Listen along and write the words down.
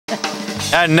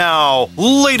And now,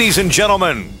 ladies and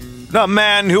gentlemen, the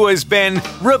man who has been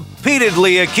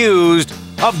repeatedly accused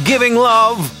of giving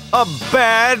love a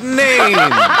bad name.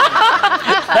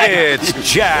 It's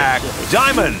Jack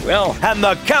Diamond and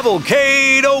the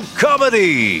Cavalcade of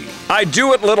Comedy. I do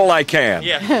what little I can,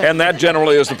 and that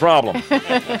generally is the problem. All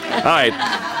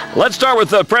right, let's start with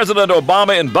President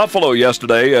Obama in Buffalo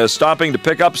yesterday, stopping to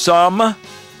pick up some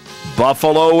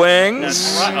buffalo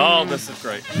wings. That's right. Oh, this is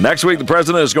great. Next week, the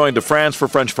president is going to France for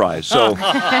French fries. So, Wait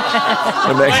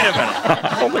a minute.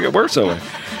 I don't think it works that way.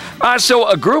 So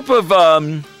a group of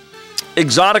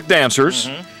exotic dancers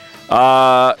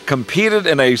competed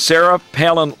in a Sarah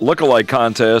Palin lookalike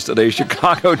contest at a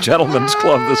Chicago gentleman's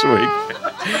club this week.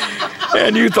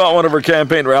 And you thought one of her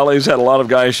campaign rallies had a lot of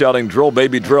guys shouting, "Drill,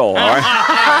 baby, drill," all right?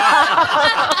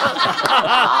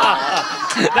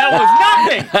 That was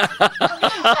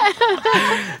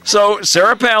nothing. So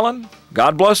Sarah Palin,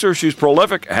 God bless her, she's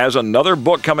prolific, has another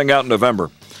book coming out in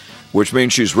November, which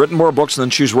means she's written more books than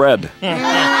she's read.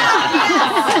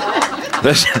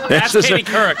 This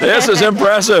is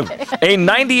impressive. A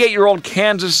 98-year-old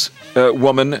Kansas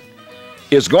woman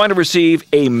is going to receive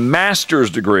a master's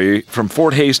degree from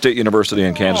Fort Hays State University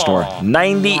in Kansas.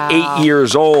 98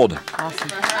 years old.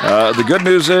 Awesome. The good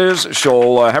news is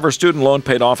she'll have her student loan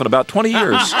paid off in about 20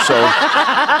 years. So,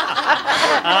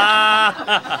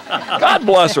 God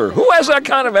bless her. Who has that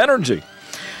kind of energy?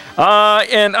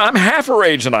 And I'm half her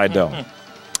age and I don't.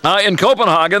 In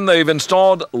Copenhagen, they've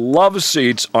installed love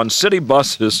seats on city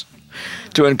buses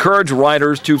to encourage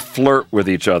riders to flirt with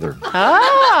each other.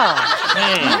 Oh.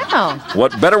 Wow.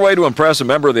 What better way to impress a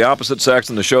member of the opposite sex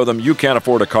than to show them you can't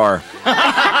afford a car?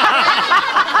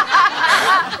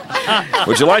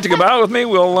 Would you like to come out with me?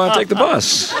 We'll take the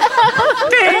bus.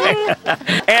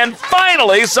 And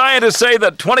finally, scientists say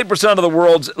that 20% of the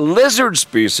world's lizard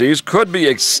species could be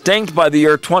extinct by the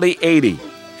year 2080.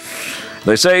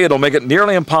 They say it'll make it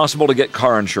nearly impossible to get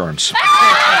car insurance.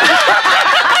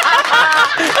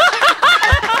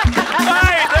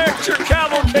 Hi, there's your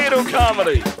Cavalcade of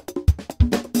Comedy.